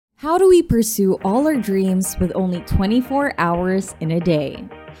How do we pursue all our dreams with only 24 hours in a day?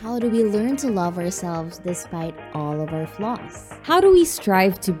 How do we learn to love ourselves despite all of our flaws? How do we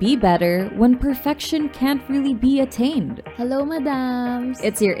strive to be better when perfection can't really be attained? Hello, madams!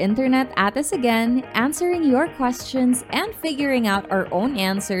 It's your internet Atis again, answering your questions and figuring out our own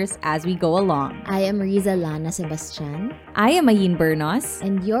answers as we go along. I am Rizza Lana Sebastian. I am Ayin Bernos.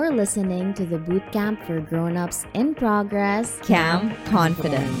 And you're listening to the Bootcamp for Grown-Ups in Progress, Camp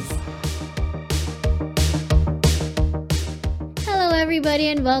Confidence. Hello, everybody,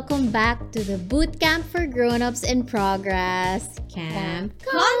 and welcome back to the Bootcamp for Grown-Ups in Progress, Camp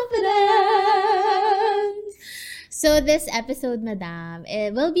Confidence! So this episode, madam,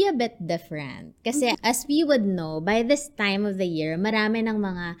 it will be a bit different. Kasi as we would know, by this time of the year, marami ng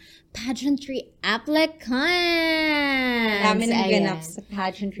mga pageantry applicants. Marami nang ganap sa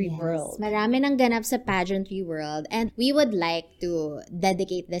pageantry world. Marami nang ganap sa pageantry world. And we would like to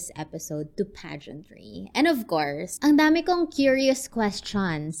dedicate this episode to pageantry. And of course, ang dami kong curious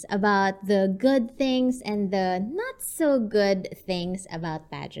questions about the good things and the not so good things about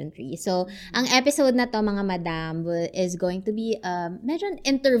pageantry. So, ang episode na to, mga madam, is going to be medyo an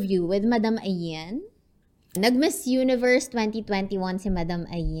interview with Madam Ayin. Nag-Miss Universe 2021 si Madam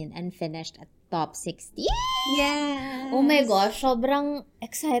Ayin and finished at top 60. Yes! Oh my gosh, sobrang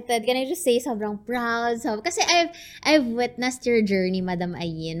excited. Can I just say sobrang proud? Kasi I've witnessed your journey, Madam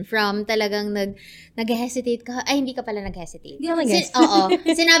Ayin, from talagang nag-hesitate ka. Ay, hindi ka pala nag-hesitate. Hindi ako nag-hesitate. Oo.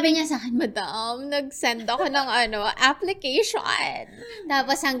 Sinabi niya sa akin, Madam, nag-send ako ng application.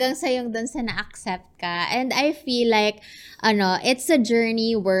 Tapos hanggang sa yung dun sa na-accept ka. And I feel like, it's a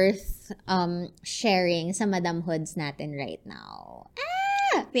journey worth sharing sa madamhoods natin right now.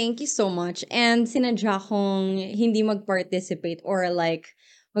 Thank you so much. And sinadya kong hindi mag-participate or like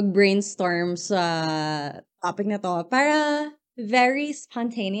mag-brainstorm sa topic na to para very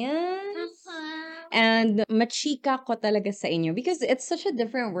spontaneous. And machika ko talaga sa inyo because it's such a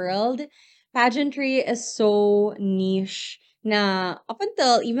different world. Pageantry is so niche na up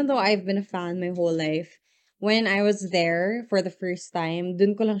until, even though I've been a fan my whole life, when I was there for the first time,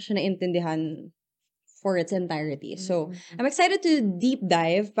 dun ko lang siya naintindihan for its entirety. So, I'm excited to deep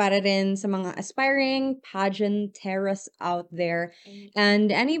dive para rin sa mga aspiring pageanteros out there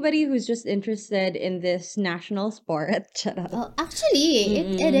and anybody who's just interested in this national sport. Oh, actually,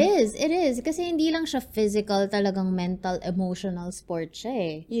 it is. It is. Kasi hindi lang siya physical, talagang mental, emotional sport siya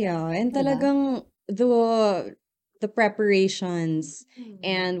eh. Yeah, and talagang the preparations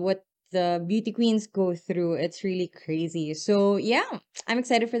and what the beauty queens go through, it's really crazy. So, yeah, I'm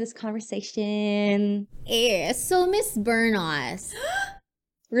excited for this conversation. So, Miss Bernos.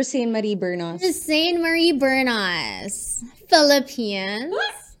 Rosane Marie Bernos. Rosane Marie Bernos. Philippines.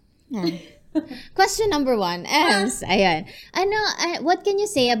 Question number 1. Ayan. What can you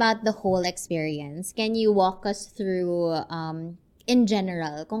say about the whole experience? Can you walk us through, in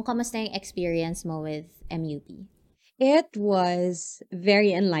general, kung kamusta yung experience mo with MUP? It was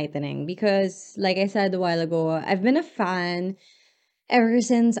very enlightening because, like I said a while ago, I've been a fan ever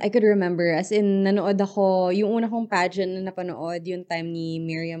since I could remember. As in, nanood ako, yung una kong pageant na napanood, yung time ni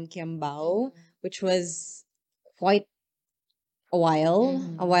Miriam Kiambao, which was quite a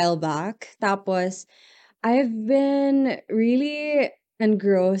while back. Tapos, I've been really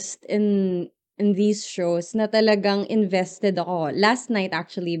engrossed in these shows na talagang invested ako. Last night,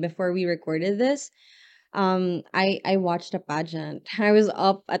 actually, before we recorded this, I watched a pageant. I was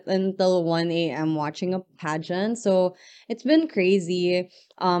up until 1 a.m. watching a pageant. So it's been crazy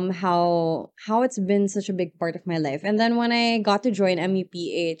how it's been such a big part of my life. And then when I got to join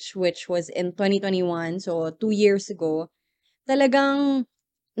MEPH, which was in 2021, so 2 years ago, talagang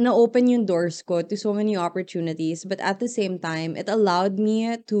na-open yung doors ko to so many opportunities. But at the same time, it allowed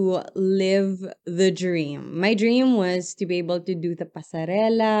me to live the dream. My dream was to be able to do the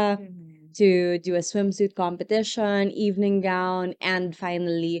pasarela, to do a swimsuit competition, evening gown, and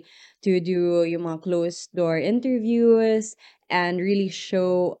finally to do yung mga closed door interviews and really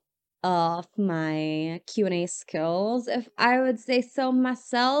show off my Q&A skills, if I would say so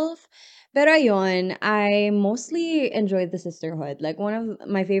myself. Pero ayun, I mostly enjoyed the sisterhood. Like, one of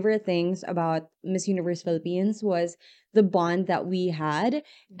my favorite things about Miss Universe Philippines was the bond that we had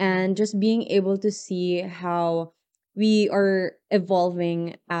and just being able to see how we are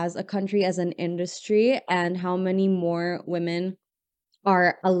evolving as a country, as an industry, and how many more women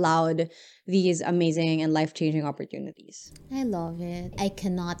are allowed these amazing and life-changing opportunities. I love it. I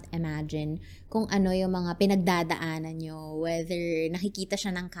cannot imagine kung ano yung mga pinagdadaanan nyo, whether nakikita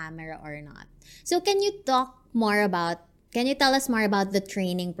siya ng camera or not. So, can you talk more about Can you tell us more about the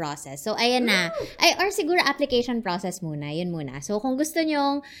training process? So, ayan na. Or siguro application process muna. Yun muna. So, kung gusto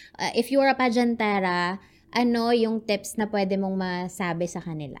nyong, if you're a pageantera, ano yung tips na pwede mong masabi sa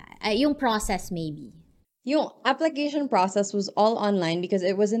kanila? Yung process maybe. Yung application process was all online because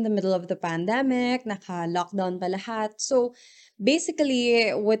it was in the middle of the pandemic, naka-lockdown pa lahat. So, basically,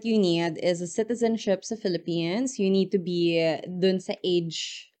 what you need is a citizenship sa Philippines. You need to be dun sa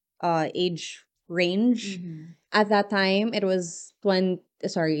age range. At that time, it was 18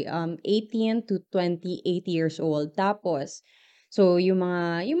 to 28 years old. Tapos, so yung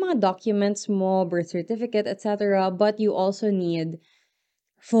mga documents mo, birth certificate, etc. But you also need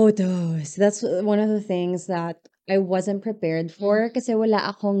photos. That's one of the things that I wasn't prepared for kasi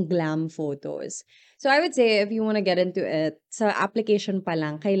wala akong glam photos. So I would say if you want to get into it, sa application pa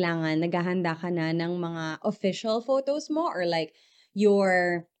lang, kailangan naghahanda ka na ng mga official photos mo or like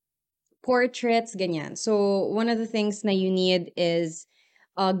your portraits, ganyan. So one of the things na you need is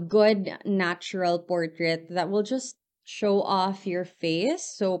a good natural portrait that will just show off your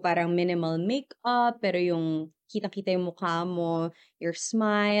face. So parang minimal makeup, pero yung kita-kita yung mukha mo, your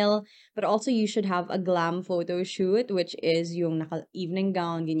smile. But also you should have a glam photo shoot, which is yung naka-evening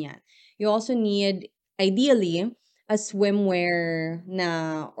gown, ganyan. You also need, ideally, a swimwear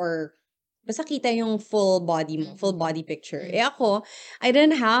na, or basta kita yung full body mo, full body picture. Eh ako, I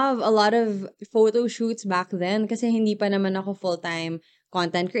didn't have a lot of photo shoots back then kasi hindi pa naman ako full-time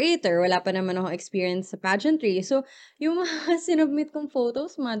content creator. Wala pa naman ako experience sa pageantry. So, yung mga sinubmit kong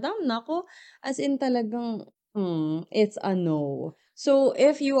photos, madam, nako, as in talagang, it's a no. So,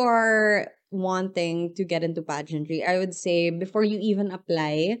 if you are wanting to get into pageantry, I would say, before you even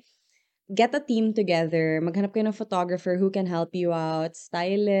apply, get a team together. Maghanap kayo ng photographer who can help you out.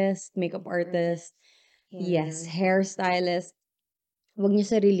 Stylist, makeup artist, yes, hairstylist. Huwag niyo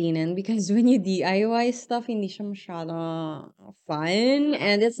sarilinin because when you DIY stuff, hindi siya masyado fun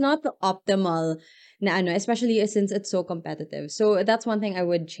and it's not the optimal na ano, especially since it's so competitive. So that's one thing I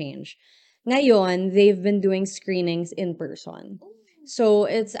would change. Ngayon, they've been doing screenings in person. So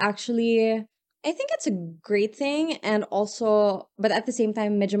it's actually, I think it's a great thing and also, but at the same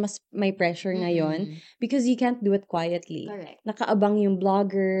time, medyo mas may pressure ngayon because you can't do it quietly. Correct. Nakaabang yung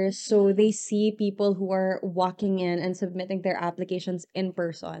bloggers, so they see people who are walking in and submitting their applications in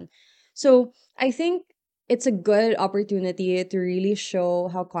person. So I think it's a good opportunity to really show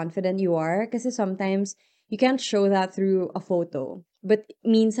how confident you are kasi sometimes you can't show that through a photo. But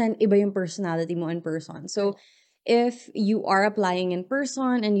minsan, iba yung personality mo in person. So if you are applying in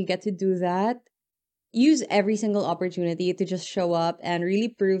person and you get to do that, use every single opportunity to just show up and really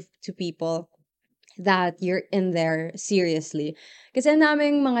prove to people that you're in there seriously. Kasi ang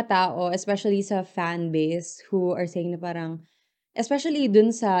daming mga tao, especially sa fan base, who are saying na parang, especially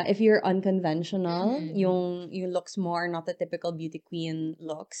dun sa, if you're unconventional, yung looks mo are not the typical beauty queen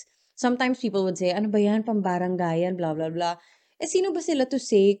looks. Sometimes people would say, ano ba yan, pambaranggayan, blah, blah, blah. Eh, sino ba sila to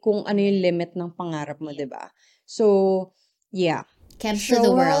say kung ano yung limit ng pangarap mo, diba? So, yeah. Kebs to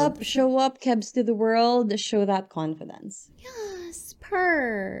the world. Show up, Kebs to the world, show that confidence. Yes,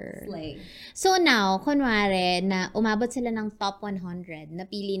 So now, kunwari na umabot sila ng top 100,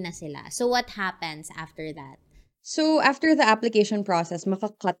 napili na sila. So what happens after that? So after the application process,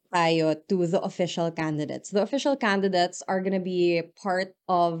 makakat tayo to the official candidates. The official candidates are gonna be part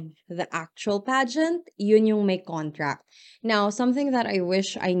of the actual pageant. Yun yung may contract. Now, something that I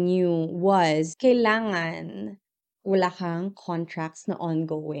wish I knew was kailangan wala kang contracts na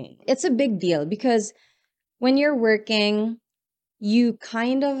ongoing. It's a big deal because when you're working, you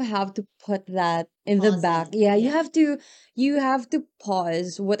kind of have to put that in the back. Yeah, you have to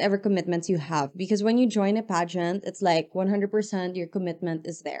pause whatever commitments you have because when you join a pageant, it's like 100% your commitment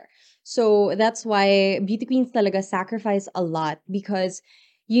is there. So that's why beauty queens talaga sacrifice a lot because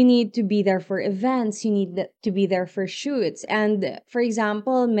you need to be there for events, you need to be there for shoots. And for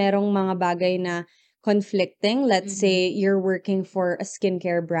example, merong mga bagay na conflicting. Let's say you're working for a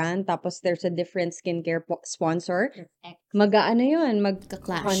skincare brand tapos there's a different skincare sponsor. Mag-aano yun,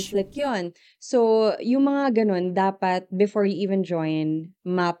 mag-conflict yun. So, yung mga ganun, dapat before you even join,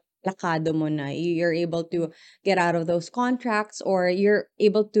 maplakado mo na. You're able to get out of those contracts or you're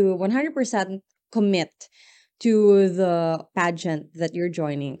able to 100% commit to the pageant that you're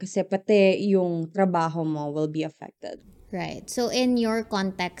joining. Kasi pati yung trabaho mo will be affected. Right. So, in your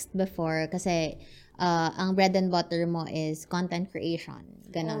context before, kasi ang bread and butter mo is content creation.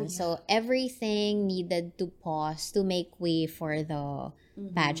 Ganon. So, everything needed to pause to make way for the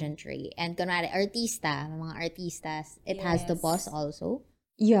pageantry. And kunwari, mga artistas, it has to pause also.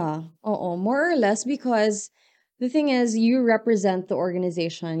 Yeah, oo, more or less because the thing is, you represent the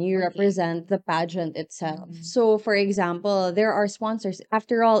organization, you Okay. represent the pageant itself. So, for example, there are sponsors.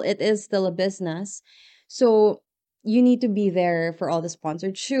 After all, it is still a business. So, you need to be there for all the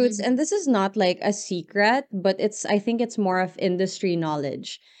sponsored shoots. And this is not like a secret, but I think it's more of industry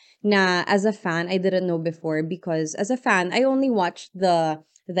knowledge. Na as a fan, I didn't know before because as a fan, I only watched the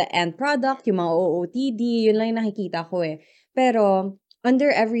end product, yung mga OOTD, yun lang yung nakikita ko eh. Pero,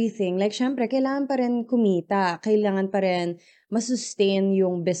 under everything, like, syempre, kailangan pa rin kumita. Kailangan pa rin masustain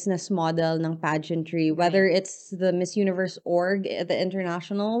yung business model ng pageantry. Whether it's the Miss Universe org, the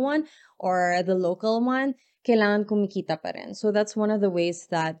international one, or the local one, kailangan kumikita pa rin. So, that's one of the ways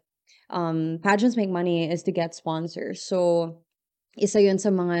that pageants make money is to get sponsors. So, isa yun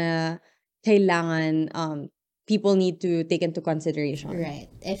sa mga kailangan people need to take into consideration. Right,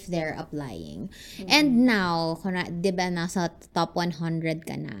 if they're applying. And now, di ba nasa top 100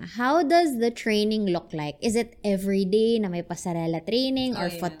 ka na, how does the training look like? Is it everyday na may pasarela training or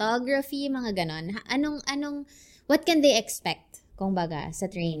photography, mga ganon? What can they expect, kung baga, sa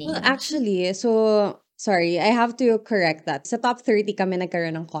training? Well, actually, so, sorry, I have to correct that. Sa top 30 kami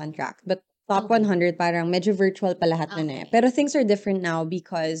nagkaroon ng contract. But top 100, parang medyo virtual pa lahat nun eh. Pero things are different now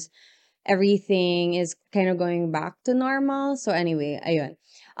because everything is kind of going back to normal. So anyway, ayun.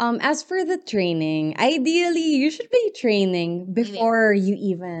 As for the training, ideally, you should be training before you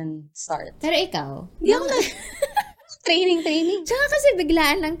even start. Pero ikaw, Di ako training. tsaka kasi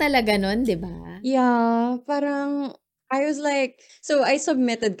biglaan lang talaga nun, di ba? Yeah, parang I was like, so I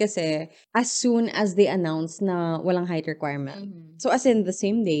submitted kasi as soon as they announced na walang height requirement. So as in the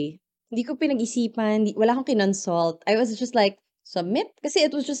same day, hindi ko pinag-isipan, wala akong kinonsult. I was just like, submit? Kasi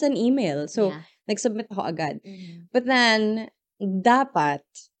it was just an email. So, nag-submit ako agad. But then,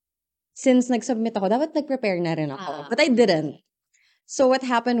 since nag-submit ako, dapat nag-prepare na rin ako. But I didn't. So what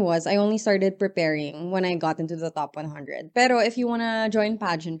happened was, I only started preparing when I got into the top 100. Pero if you wanna join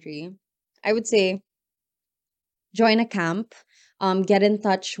pageantry, I would say, join a camp, get in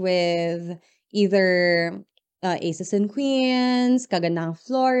touch with either Aces and Queens, Kagandang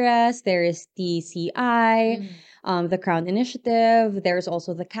Flores, there is TCI, the Crown Initiative, there's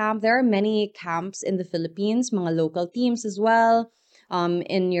also the camp. There are many camps in the Philippines, mga local teams as well.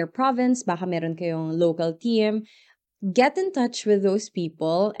 In your province, baka meron kayong local team. Get in touch with those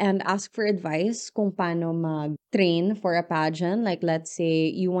people and ask for advice kung paano mag-train for a pageant. Like, let's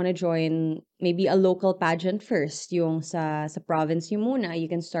say you want to join maybe a local pageant first, yung sa province yung muna, you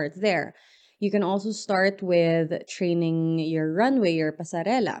can start there. You can also start with training your runway, your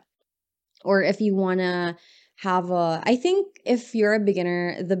pasarela. Or if you want to I think if you're a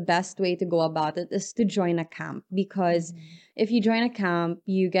beginner, the best way to go about it is to join a camp because if you join a camp,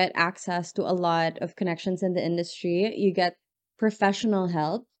 you get access to a lot of connections in the industry. You get professional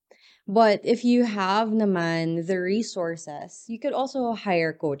help. But if you have naman the resources, you could also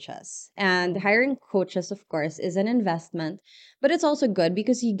hire coaches. And hiring coaches, of course, is an investment, but it's also good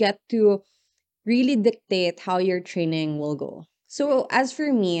because you get to really dictate how your training will go. So as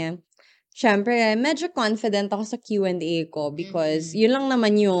for me, syempre, medyo confident ako sa Q&A ko because yun lang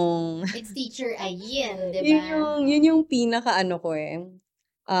naman yung It's Teacher Ayin, di ba? yun yung pinaka ko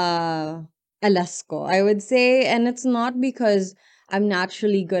alas ko, I would say. And it's not because I'm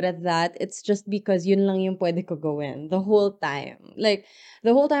naturally good at that. It's just because yun lang yung pwede ko gawin the whole time. Like,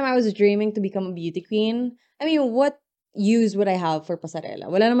 the whole time I was dreaming to become a beauty queen. I mean, what use would I have for pasarela?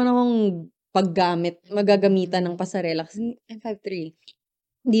 Wala naman akong magagamitan ng pasarela kasi I'm 5'3".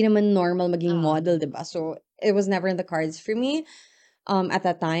 Hindi naman normal maging model, diba? So, it was never in the cards for me at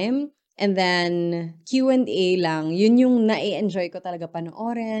that time. And then, Q&A lang, yun yung na-enjoy ko talaga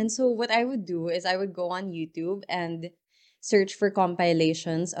panoorin. So, what I would do is I would go on YouTube and search for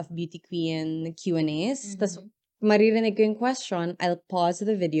compilations of beauty queen Q&As. Tapos, maririnig ko yung question, I'll pause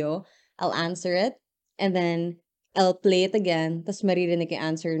the video, I'll answer it, and then I'll play it again, tapos maririnig yung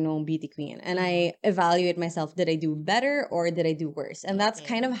answer ng beauty queen. And I evaluate myself, did I do better or did I do worse? And that's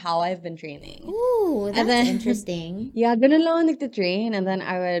kind of how I've been training. Ooh, that's interesting. Yeah, ganun lang ako nagtitrain. And then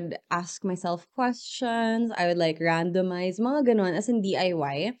I would ask myself questions. I would like randomize, mga ganun, as in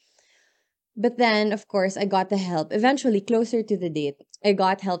DIY. But then, of course, I got the help. Eventually, closer to the date, I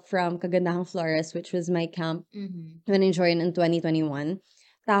got help from Kagandahang Flores, which was my camp when I joined in 2021.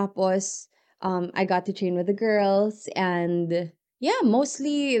 Tapos, I got to train with the girls and yeah,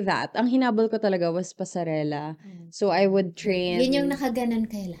 mostly that. Ang hinabol ko talaga was pasarela. So I would train. Yun yung nakaganan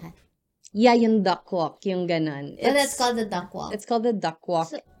kayo lahat. Yeah, yung duck walk, yung ganon. So that's called the duck walk. It's called the duck walk.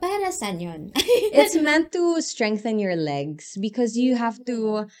 So, para saan yun? It's meant to strengthen your legs because you have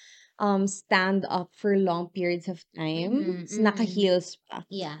to stand up for long periods of time. Naka-heels pa.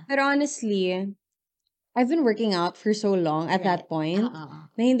 Yeah. Pero honestly, I've been working out for so long at Right. that point Oo.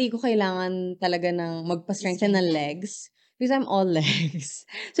 na hindi ko kailangan talaga ng magpa-strengthen ng legs because I'm all legs.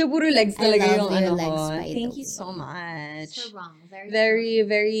 So, puro legs I talaga love yung your ano ko. legs, by the Thank you way. so much. Strong. Very Very,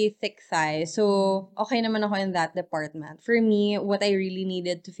 very thick thighs. So, okay naman ako in that department. For me, what I really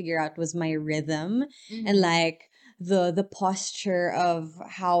needed to figure out was my rhythm and like the posture of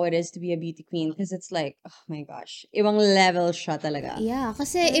how it is to be a beauty queen because it's like, oh my gosh, ibang level siya talaga. Yeah,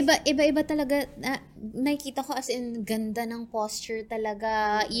 kasi iba talaga nakikita ko as in ganda ng posture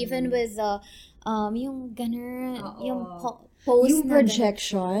talaga even with the yung yung pose Yung na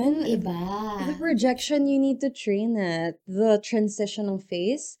projection, ganito, the iba. projection, you need to train it. The transition of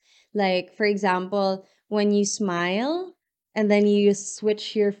face. Like, for example, when you smile and then you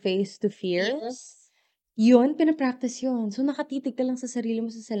switch your face to fierce, yun, pinapractice yun. So, nakatitig ka lang sa sarili mo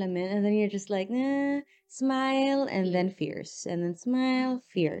sa salamin and then you're just like, nah, smile and then fierce. And then smile,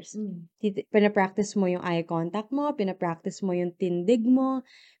 fierce. Pinapractice mo yung eye contact mo, pinapractice mo yung tindig mo,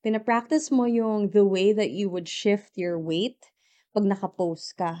 pinapractice mo yung the way that you would shift your weight pag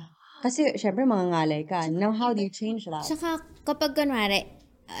nakapose ka. Kasi, syempre, mangangalay ka. Now, how do you change that? Tsaka kapag kunwari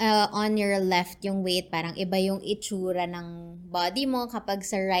on your left yung weight, parang iba yung itsura ng body mo. Kapag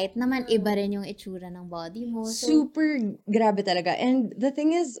sa right naman, iba rin yung itsura ng body mo. So, Super grabe talaga. And the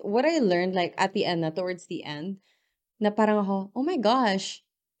thing is, what I learned, like, at the end, towards the end, na parang ako, oh my gosh,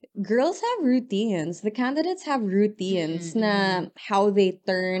 girls have routines. The candidates have routines na how they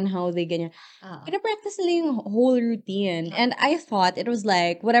turn, how they ganyan. Pinapractice nila yung whole routine. And I thought it was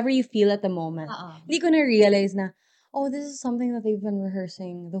like, whatever you feel at the moment. Hindi ko na-realize na, oh, this is something that they've been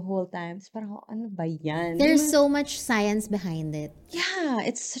rehearsing the whole time. So parang, ano ba yan? there's so much science behind it. Yeah,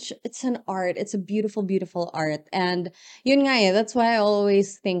 it's an art. It's a beautiful, beautiful art. And yun nga eh, that's why I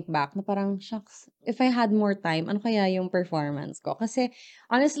always think back na parang, shucks, if I had more time, ano kaya yung performance ko? Kasi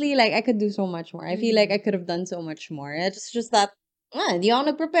honestly, like, I could do so much more. I feel like I could have done so much more. It's just that, hindi ako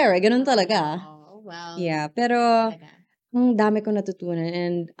nag-prepare. Ganun talaga. Oh, well. Yeah, pero ang dami ko natutunan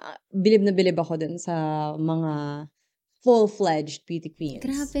and bilib na bilib ako dun sa mga full-fledged beauty queens.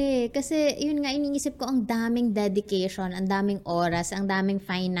 Grabe. Kasi, yun nga, iniisip ko ang daming dedication, ang daming oras, ang daming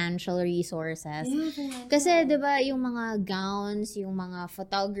financial resources. Kasi, di ba, yung mga gowns, yung mga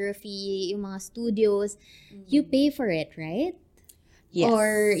photography, yung mga studios, you pay for it, right? Yes.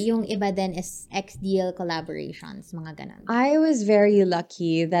 Or yung iba din is ex-deal collaborations, mga ganun. I was very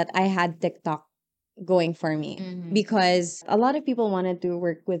lucky that I had TikTok going for me because a lot of people wanted to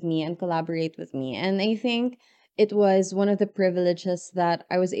work with me and collaborate with me. And I think it was one of the privileges that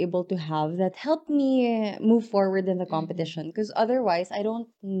I was able to have that helped me move forward in the competition. Because otherwise, I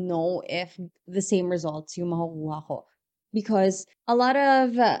don't know if the same results yung makukuha ko. Because a lot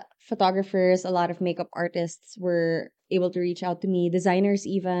of photographers, a lot of makeup artists were able to reach out to me, designers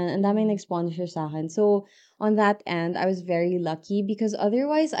even, and daming nag-sponsor sa akin. So, on that end, I was very lucky because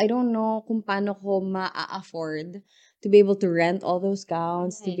otherwise, I don't know kung paano ko ma-afford to be able to rent all those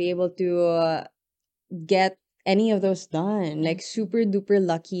gowns, to be able to get any of those done. Like, super duper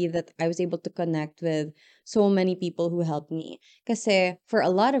lucky that I was able to connect with so many people who helped me. Kasi, for a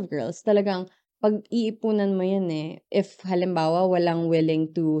lot of girls, talagang pag-iipunan mo yan eh. If halimbawa walang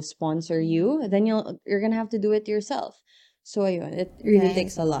willing to sponsor you, then you're gonna have to do it yourself. So ayun, it really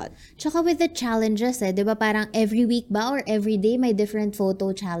takes a lot. Tsaka with the challenges di ba parang every week ba or every day may different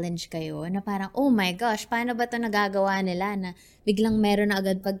photo challenge kayo na parang, oh my gosh, paano ba ito nagagawa nila na biglang meron na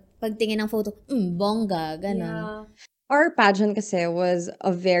agad pagtingin ng photo, bongga, ganun. Our pageant kasi was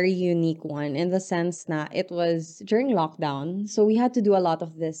a very unique one in the sense na it was during lockdown. So we had to do a lot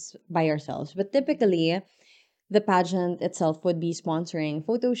of this by ourselves. But typically, the pageant itself would be sponsoring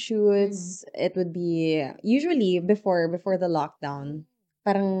photo shoots. It would be usually before the lockdown.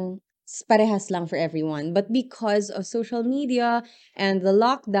 Parang parehas lang for everyone. But because of social media and the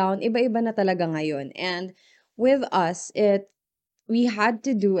lockdown, iba-iba na talaga ngayon. And with us, we had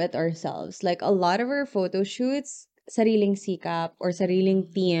to do it ourselves. Like a lot of our photo shoots, sariling sikap or sariling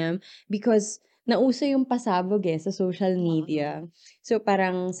team because nauso yung pasabog sa social media. So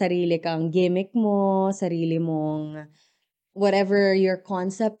parang sarili kang gimmick mo, sarili mong whatever your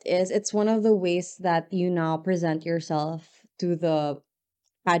concept is. It's one of the ways that you now present yourself to the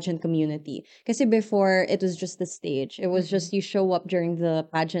pageant community. Kasi before, it was just the stage. It was just you show up during the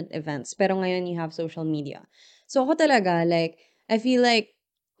pageant events. Pero ngayon, you have social media. So ako talaga, like, I feel like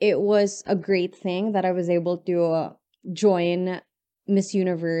it was a great thing that I was able to join Miss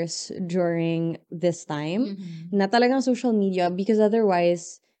Universe during this time. Na talagang social media because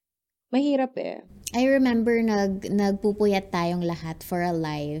otherwise, mahirap eh. I remember nagpupuyat tayong lahat for a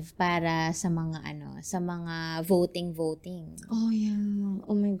live para sa mga voting. Oh yeah.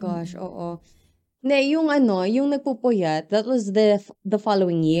 Oh my gosh, oo. Hindi, yung ano, yung nagpupuyat, that was the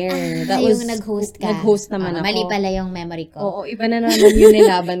following year. That Yung was, nag-host ka. nag-host naman Mali ako. pala yung memory ko. Oo, iba na naman yung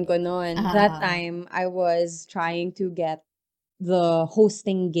nilaban ko noon. That Ah, time, I was trying to get the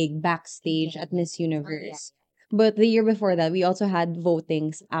hosting gig backstage at Miss Universe. But the year before that, we also had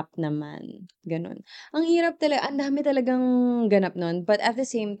votings app naman. Ganun. Ang hirap talaga. Ang dami talagang ganap nun. But at the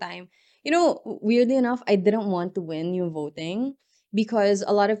same time, weirdly enough, I didn't want to win yung voting because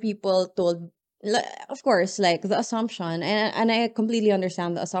a lot of people told, of course, like the assumption, and I completely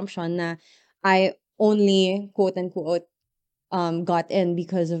understand the assumption na I only quote unquote got in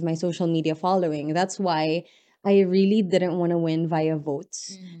because of my social media following. That's why I really didn't want to win via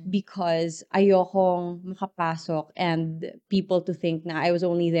votes because ayokong makapasok and people to think na I was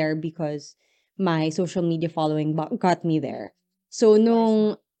only there because my social media following got me there. So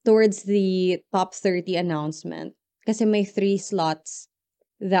nung towards the top 30 announcement, kasi may 3 slots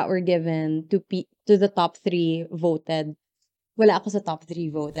that were given to the top 3 voted. Wala ako sa top 3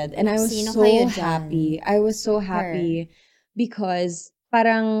 voted. And I was Sino so kayo dyan? happy. I was so happy because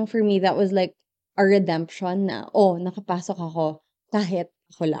parang for me, that was like a redemption na, nakapasok ako kahit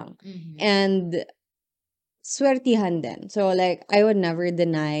ako lang. And swertihan din. So like, I would never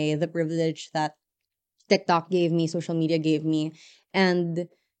deny the privilege that TikTok gave me, social media gave me. And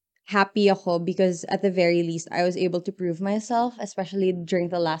happy ako because at the very least, I was able to prove myself, especially during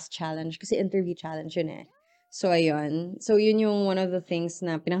the last challenge. Kasi interview challenge yun eh. So, ayun. So, yun yung one of the things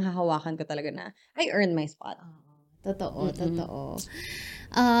na pinanghahawakan ko talaga na I earned my spot. Totoo, totoo.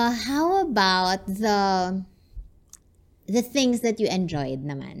 How about the things that you enjoyed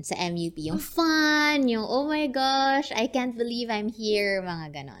naman sa MUP? Yung fun, yung oh my gosh, I can't believe I'm here,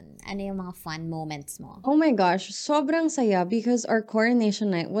 mga ganon. Ano yung mga fun moments mo? Oh my gosh, sobrang saya because our coronation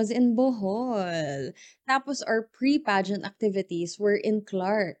night was in Bohol. Tapos our pre-pageant activities were in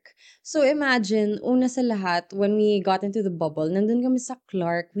Clark. So imagine, una sa lahat, when we got into the bubble, nandun kami sa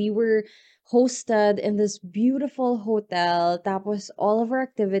Clark, we were hosted in this beautiful hotel. Tapos all of our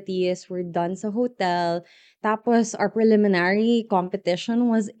activities were done sa hotel. Tapos our preliminary competition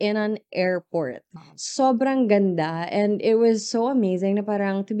was in an airport. Sobrang ganda. And it was so amazing na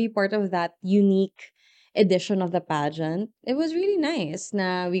parang to be part of that unique edition of the pageant. It was really nice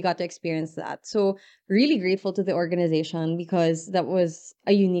na we got to experience that. So really grateful to the organization because that was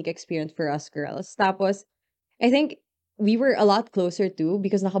a unique experience for us girls. Tapos, I think we were a lot closer too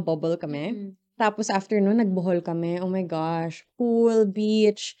because naka-bubble kami. Tapos after nun, nagbohol kami. Oh my gosh. Pool,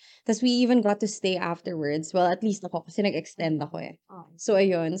 beach. Tapos we even got to stay afterwards. Well, at least ako kasi nag-extend ako eh. So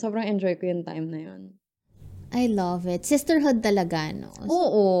ayun, sobrang enjoy ko yung time na yun. I love it. Sisterhood talaga, no?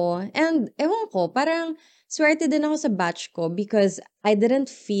 Oo. And ewan ko, parang swerte din ako sa batch ko because I didn't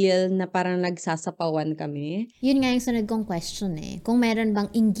feel na parang nagsasapawan kami. Yun nga yung sunod kong question eh. Kung meron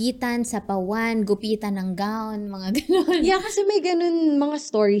bang inggitan, sapawan, gupitan ng gown, mga ganon. Yeah, kasi may ganun mga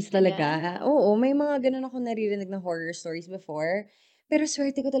stories talaga. Oo, may mga ganun ako naririnig na horror stories before. Pero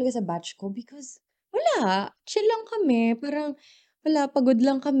swerte ko talaga sa batch ko because wala, chill lang kami. Parang wala, pagod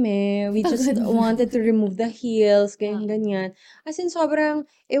lang kami. We just wanted to remove the heels, ganyan. As in, sobrang,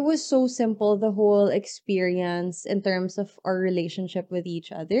 it was so simple, the whole experience in terms of our relationship with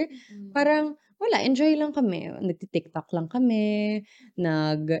each other. Parang, wala, enjoy lang kami. Nagti-TikTok lang kami,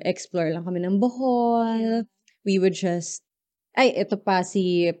 nag-explore lang kami ng Bohol. We would just, ito pa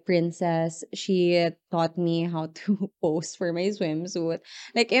si Princess, she taught me how to pose for my swimsuit.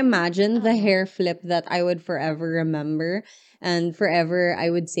 Like, imagine the hair flip that I would forever remember. And forever,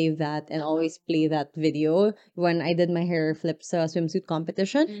 I would save that and always play that video when I did my hair flip sa swimsuit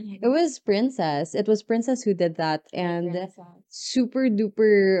competition. It was Princess. It was Princess who did that. And super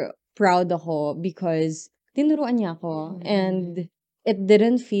duper proud ako because tinuruan niya ako. And it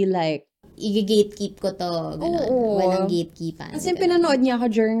didn't feel like I-gatekeep ko to. Ganon. Oo. Walang gatekeepan. Kasi ganon. pinanood niya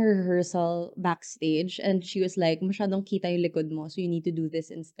ako during rehearsal backstage and she was like, masyadong kita yung likod mo, so you need to do this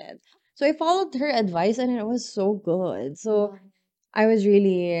instead. So I followed her advice and it was so good. So I was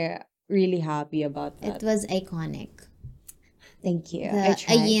really, really happy about It that. was iconic. Thank you. I The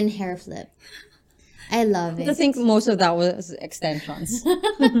tried. Ayin hair flip. I love I it. think most of that was extensions.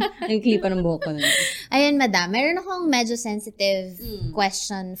 Ang klipa ng buhok ko na yun. Ayun, madam. Meron akong medyo sensitive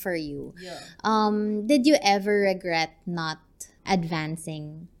question for you. Did you ever regret not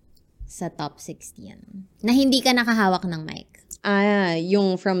advancing sa top 16? Na hindi ka nakahawak ng mic?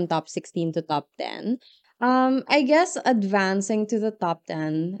 Yung from top 16 to top 10. I guess advancing to the top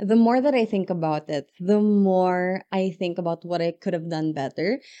 10, the more that I think about it, the more I think about what I could have done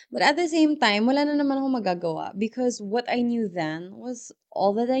better. But at the same time, wala na naman akong magagawa because what I knew then was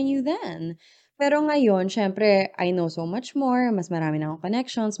all that I knew then. Pero ngayon, syempre, I know so much more. Mas marami na akong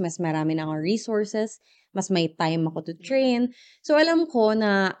connections, mas marami na akong resources, mas may time ako to train. So, alam ko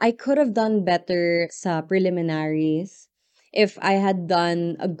na I could have done better sa preliminaries if I had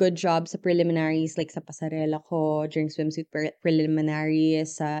done a good job sa preliminaries, like sa pasarela ko, during swimsuit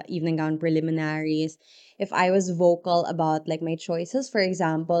preliminaries, sa evening gown preliminaries. If I was vocal about like my choices, for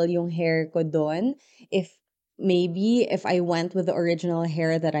example, yung hair ko doon, if maybe if I went with the original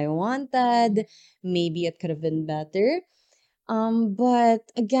hair that I wanted, maybe it could have been better. But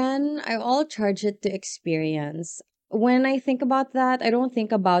again, I all charge it to experience. When I think about that, I don't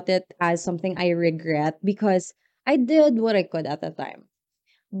think about it as something I regret because I did what I could at the time.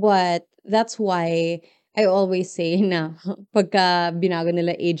 But that's why I always say na pagka binago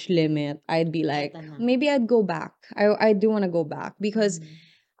nila age limit, I'd be like, Eto na. maybe I'd go back. I do want to go back because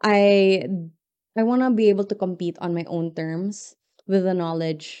I I want to be able to compete on my own terms with the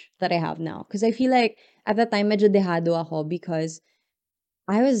knowledge that I have now. Because I feel like at the time, medyo dehado ako because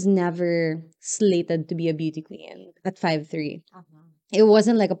I was never slated to be a beauty queen at 5'3". It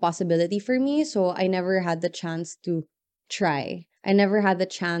wasn't like a possibility for me, so I never had the chance to try. I never had the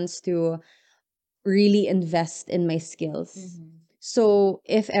chance to really invest in my skills. So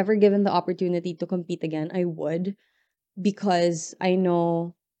if ever given the opportunity to compete again, I would because I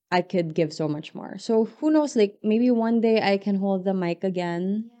know I could give so much more. So who knows, like maybe one day I can hold the mic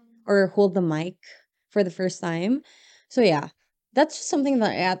again or hold the mic for the first time. So yeah, that's just something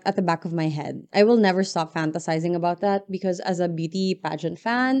that at the back of my head. I will never stop fantasizing about that because as a beauty pageant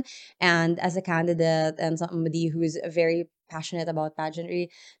fan and as a candidate and somebody who's very passionate about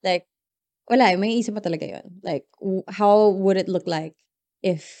pageantry, like wala, may isip pa talaga yun. Like, how would it look like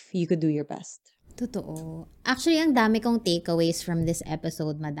if you could do your best? Totoo. Actually, ang dami kong takeaways from this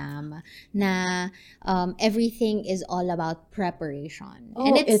episode, madam, na everything is all about preparation. Oh,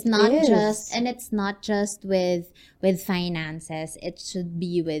 and it's it not is. just with finances. It should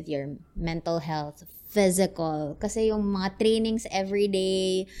be with your mental health, physical. Kasi yung mga trainings every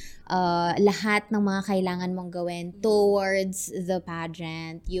day, lahat ng mga kailangan mong gawin towards the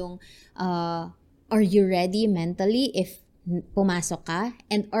pageant, yung are you ready mentally if pumasok ka?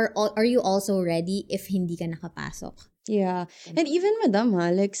 And are you also ready if hindi ka nakapasok? Yeah. And even madam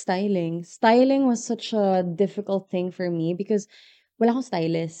ha, like styling. Styling was such a difficult thing for me because wala akong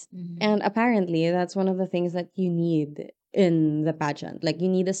stylist. And apparently, that's one of the things that you need in the pageant. Like,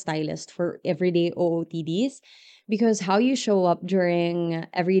 you need a stylist for everyday OOTDs because how you show up during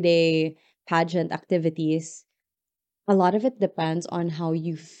everyday pageant activities, a lot of it depends on how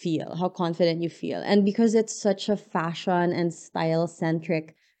you feel, how confident you feel. And because it's such a fashion and style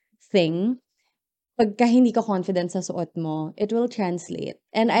centric thing, pagka hindi ka confident sa suot mo, it will translate.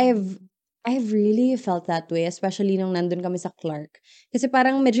 And I've really felt that way, especially nung nandun kami sa Clark. Kasi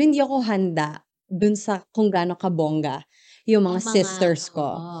parang medyo hindi ako handa dun sa kung gaano kabongga yung mga sisters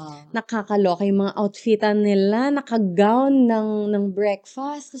ko. Nakakaloka yung mga outfitan nila, naka-gown ng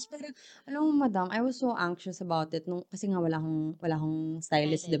breakfast. Tapos parang, alam mo madam, I was so anxious about it nung, kasi nga wala akong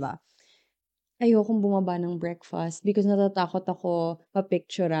stylist, di ba? Ayokong bumaba ng breakfast because natatakot ako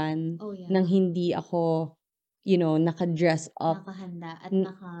mapicturan nang hindi ako, naka-dress up. Nakahanda at N-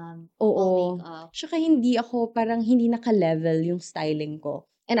 Oo. naka-makeup. Tsaka hindi ako, parang hindi naka-level yung styling ko.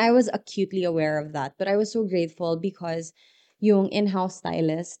 And I was acutely aware of that. But I was so grateful because yung in-house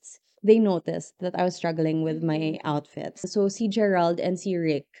stylists, they noticed that I was struggling with my outfits. So si Gerald and si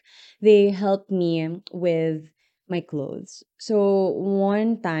Rick, they helped me with my clothes. So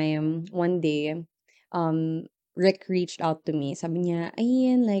one day, Rick reached out to me. Sabi niya,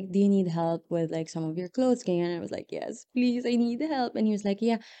 Ayan, like, do you need help with like some of your clothes? Ganyan. I was like, yes, please, I need help. And he was like,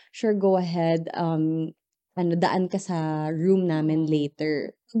 yeah, sure, go ahead. Daan ka sa room namin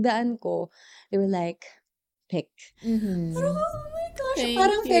later. Daan ko, they were like, pick. Parang, oh my gosh, Thank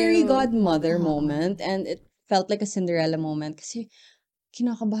parang fairy you. godmother moment. And it felt like a Cinderella moment. Kasi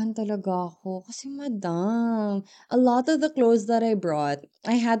kinakabahan talaga ako. Kasi madam, a lot of the clothes that I brought,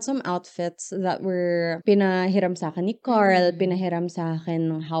 I had some outfits that were pinahiram sa akin ni Carl, pinahiram sa akin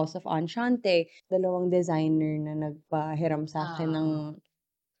ng House of Enchante. Dalawang designer na nagpahiram sa akin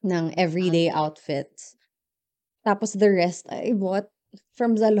ng everyday outfits. Tapos the rest, I bought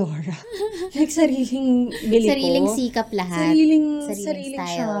from Zalora. Like, sariling bili ko. Sariling sikap lahat. Sariling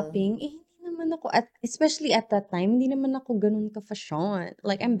style. shopping. Eh, hindi naman ako, especially at that time, hindi naman ako ganun ka-fashion.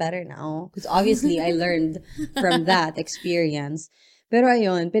 Like, I'm better now. Because obviously, I learned from that experience. Pero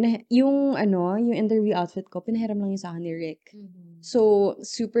ayun, yung interview outfit ko, pinahiram lang yun sa akin ni Rick. So,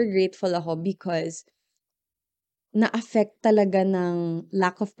 super grateful ako because na-affect talaga ng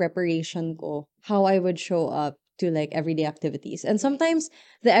lack of preparation ko how I would show up to like everyday activities. And sometimes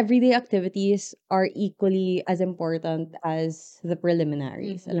the everyday activities are equally as important as the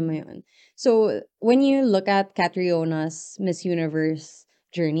preliminaries. Alam mo yun? So when you look at Catriona's Miss Universe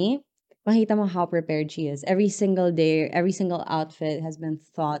journey, makita mo how prepared she is. Every single day, every single outfit has been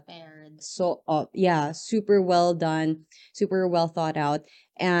thought so yeah, super well done, super well thought out.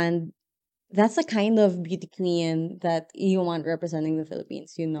 And that's the kind of beauty queen that you want representing the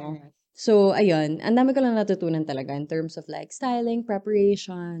Philippines, you know. Correct. So, ayun, ang dami ko lang natutunan talaga in terms of like styling,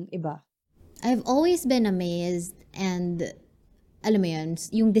 preparation, iba. I've always been amazed and alam mo yun,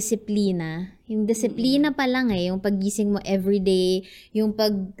 yung disiplina pa lang yung paggising mo everyday, yung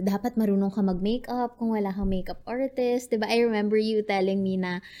pag dapat marunong ka mag-makeup kung wala kang makeup artist, 'di ba? I remember you telling me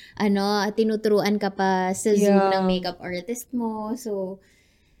na tinuturuan ka pa sa Zoom ng Yeah. makeup artist mo. So,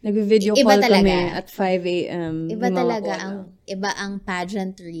 Nag-video iba call kami talaga. at 5 a.m. Iba yung mga talaga bola. iba ang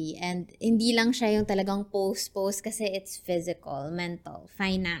pageantry, and hindi lang siya yung talagang post kasi it's physical, mental,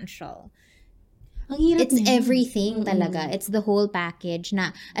 financial. Ang hirap It's niya. everything talaga. It's the whole package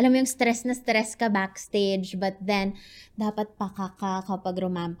na, alam mo yung stress na stress ka backstage, but then, dapat pakaka kapag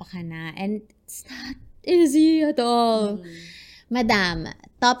rumampa ka na. And it's not easy at all. Madam,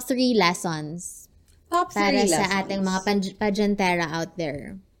 top 3 lessons Top 3 para lessons. sa ating mga pageantera out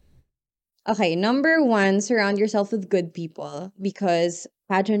there. Okay, number 1, surround yourself with good people because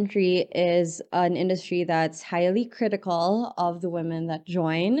pageantry is an industry that's highly critical of the women that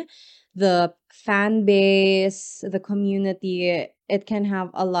join. The fan base, the community, it can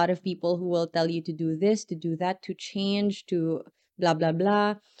have a lot of people who will tell you to do this, to do that, to change, to blah, blah,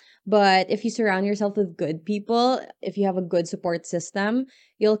 blah. But if you surround yourself with good people, if you have a good support system,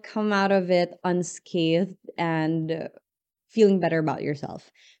 you'll come out of it unscathed and feeling better about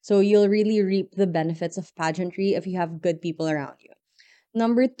yourself. So you'll really reap the benefits of pageantry if you have good people around you.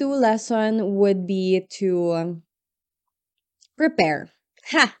 Number 2 lesson would be to prepare.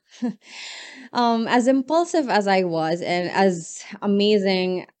 Ha! As impulsive as I was and as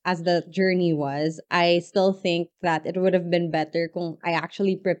amazing as the journey was, I still think that it would have been better kung I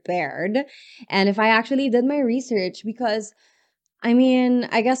actually prepared and if I actually did my research because I mean,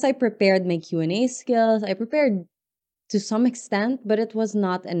 I guess I prepared my Q&A skills. I prepared to some extent, but it was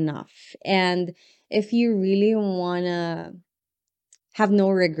not enough. And if you really want to have no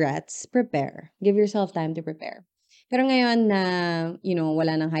regrets, prepare. Give yourself time to prepare. Pero ngayon na,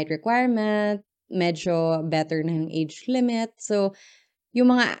 wala nang height requirement, medyo better na yung age limit. So,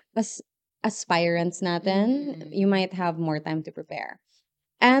 yung mga aspirants natin, you might have more time to prepare.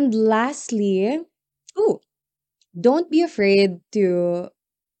 And lastly, don't be afraid to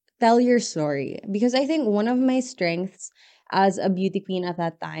tell your story because I think one of my strengths as a beauty queen at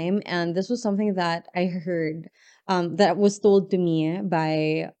that time, and this was something that I heard that was told to me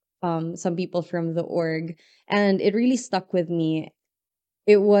by some people from the org, and it really stuck with me.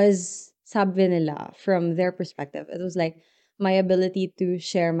 It was sabi nila from their perspective. It was like my ability to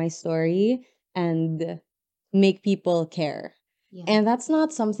share my story and make people care. Yeah. And that's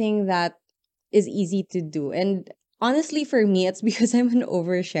not something that is easy to do. And honestly, for me, it's because I'm an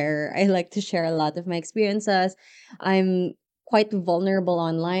oversharer. I like to share a lot of my experiences. I'm quite vulnerable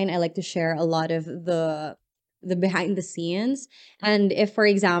online. I like to share a lot of the behind the scenes. And if, for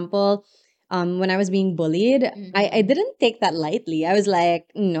example, when I was being bullied, I didn't take that lightly. I was like,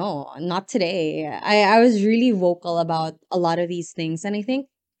 no, not today. I was really vocal about a lot of these things. And I think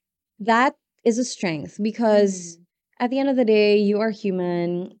that is a strength because at the end of the day, you are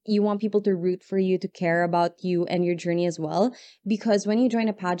human. You want people to root for you, to care about you and your journey as well. Because when you join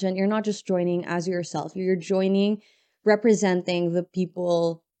a pageant, you're not just joining as yourself, you're joining representing the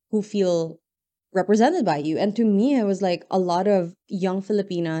people who feel represented by you. And to me, it was like a lot of young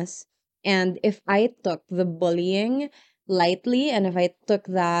Filipinas. And if I took the bullying lightly and if I took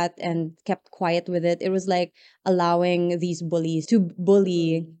that and kept quiet with it, it was like allowing these bullies to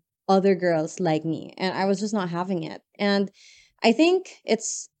bully other girls like me. And I was just not having it. And I think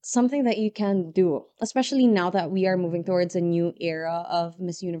it's something that you can do, especially now that we are moving towards a new era of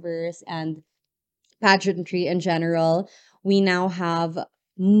Miss Universe and pageantry in general. We now have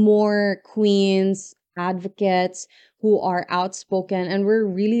more queens, advocates who are outspoken, and we're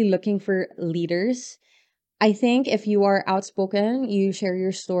really looking for leaders. I think if you are outspoken, you share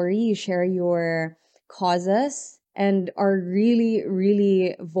your story, you share your causes, and are really,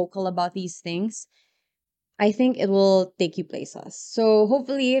 really vocal about these things, I think it will take you places. So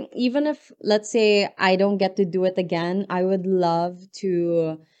hopefully, even if, let's say, I don't get to do it again, I would love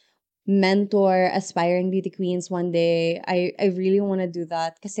to mentor aspiring beauty queens one day. I really want to do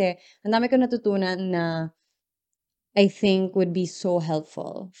that kasi ang dami ko natutunan na I think would be so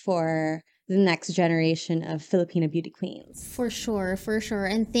helpful for the next generation of Filipino beauty queens. For sure, for sure.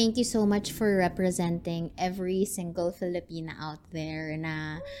 And thank you so much for representing every single Filipina out there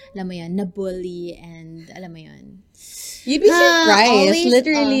na, alam mo yun, na-bully and, alam mo yun. You'd be surprised. Always,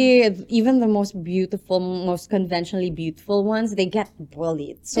 Literally, even the most beautiful, most conventionally beautiful ones, they get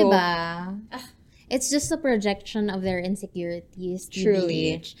bullied. So, diba? It's just a projection of their insecurities.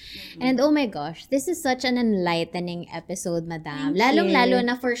 Truly. TBH. And oh my gosh, this is such an enlightening episode, madam. Thank Lalong-lalo you.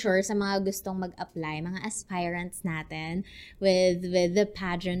 na for sure sa mga gustong mag-apply, mga aspirants natin with the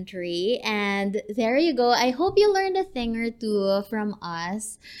pageantry. And there you go. I hope you learned a thing or two from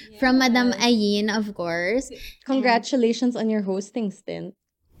us. From Madam Ayin, of course. Congratulations on your hosting stint.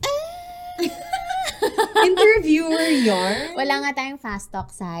 Interviewer yarn? Wala nga tayong fast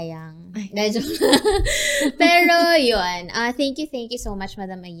talk, sayang. Pero yun, thank you so much,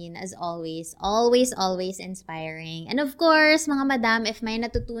 Madam Ayin, as always. Always inspiring. And of course, mga madam, if may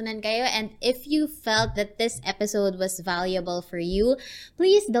natutunan kayo and if you felt that this episode was valuable for you,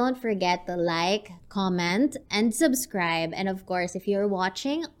 please don't forget to like, comment, and subscribe. And of course, if you're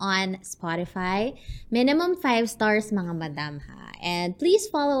watching on Spotify, minimum 5 stars, mga madam, ha. And please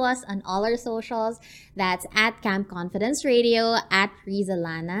follow us on all our socials. That's at Camp Confidence Radio, at Rizza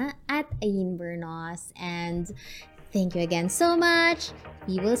Lana, at Ayin Bernos. And thank you again so much.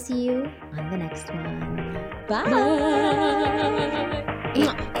 We will see you on the next one.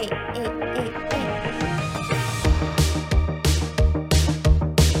 Bye.